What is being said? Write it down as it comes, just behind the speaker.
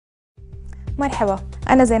مرحبا،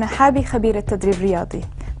 أنا زينة حابي خبيرة تدريب رياضي.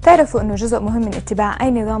 تعرفوا أنه جزء مهم من اتباع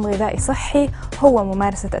أي نظام غذائي صحي هو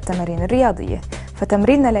ممارسة التمارين الرياضية.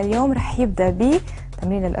 فتمريننا لليوم رح يبدأ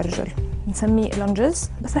بتمرين الأرجل، نسميه لونجز،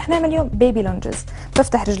 بس رح نعمل اليوم بيبي لونجز.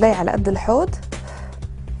 بفتح رجلي على قد الحوض،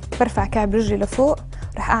 برفع كعب رجلي لفوق،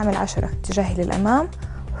 رح أعمل 10 اتجاهي للأمام.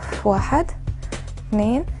 1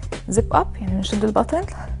 2 زب أب، يعني نشد البطن.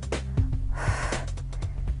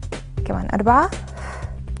 كمان 4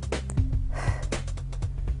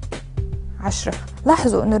 10.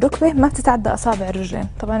 لاحظوا انه الركبة ما بتتعدى اصابع الرجلين.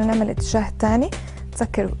 طبعا نعمل الاتجاه الثاني،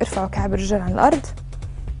 تذكروا ارفعوا كعب الرجل عن الارض،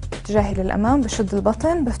 اتجاهي للامام، بشد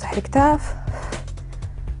البطن، بفتح الكتاف.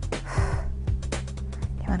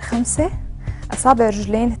 كمان 5 اصابع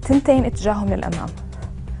الرجلين التنتين اتجاههم للامام.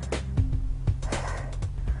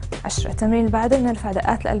 10. التمرين اللي بعده بنرفع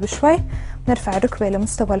دقات القلب شوي، بنرفع الركبة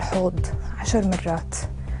لمستوى الحوض 10 مرات.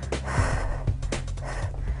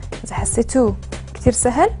 اذا حسيتوه كتير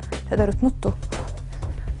سهل تقدروا تنطوا.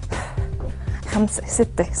 5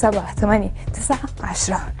 6 7 8 9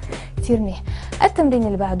 10. كتير منيح. التمرين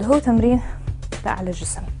اللي بعده هو تمرين لأعلى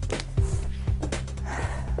الجسم.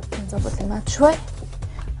 نظبط المات شوي.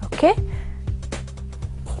 اوكي،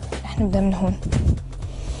 رح نبدأ من هون.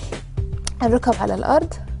 الركب على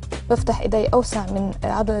الأرض، بفتح ايدي أوسع من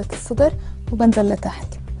عضلة الصدر وبنزل لتحت.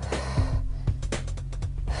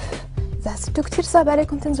 إذا حسيتوا كتير صعب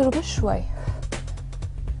عليكم تنزلوا بس شوي.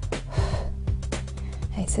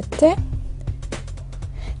 هاي 6.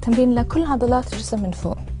 تمرين لكل عضلات الجسم من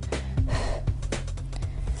فوق.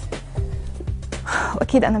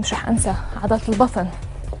 واكيد انا مش رح انسى عضلة البطن.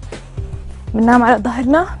 بننام على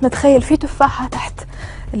ظهرنا، نتخيل في تفاحة تحت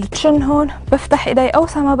التشن هون، بفتح ايدي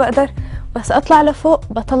اوسع ما بقدر، بس اطلع لفوق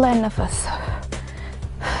بطلع النفس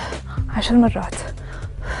 10 مرات.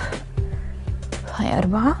 هاي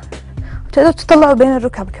 4. بتقدروا تطلعوا بين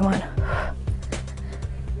الركب كمان.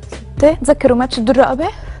 6. تذكروا ما تشدوا الرقبة.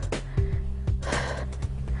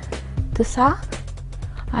 9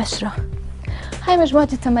 10. هاي مجموعة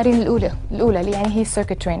التمارين الأولى اللي يعني هي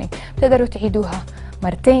circuit training. بتقدروا تعيدوها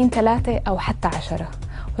 2 3 أو حتى 10،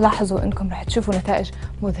 ولاحظوا إنكم رح تشوفوا نتائج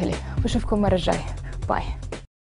مذهلة. بشوفكم المرة الجاية. باي.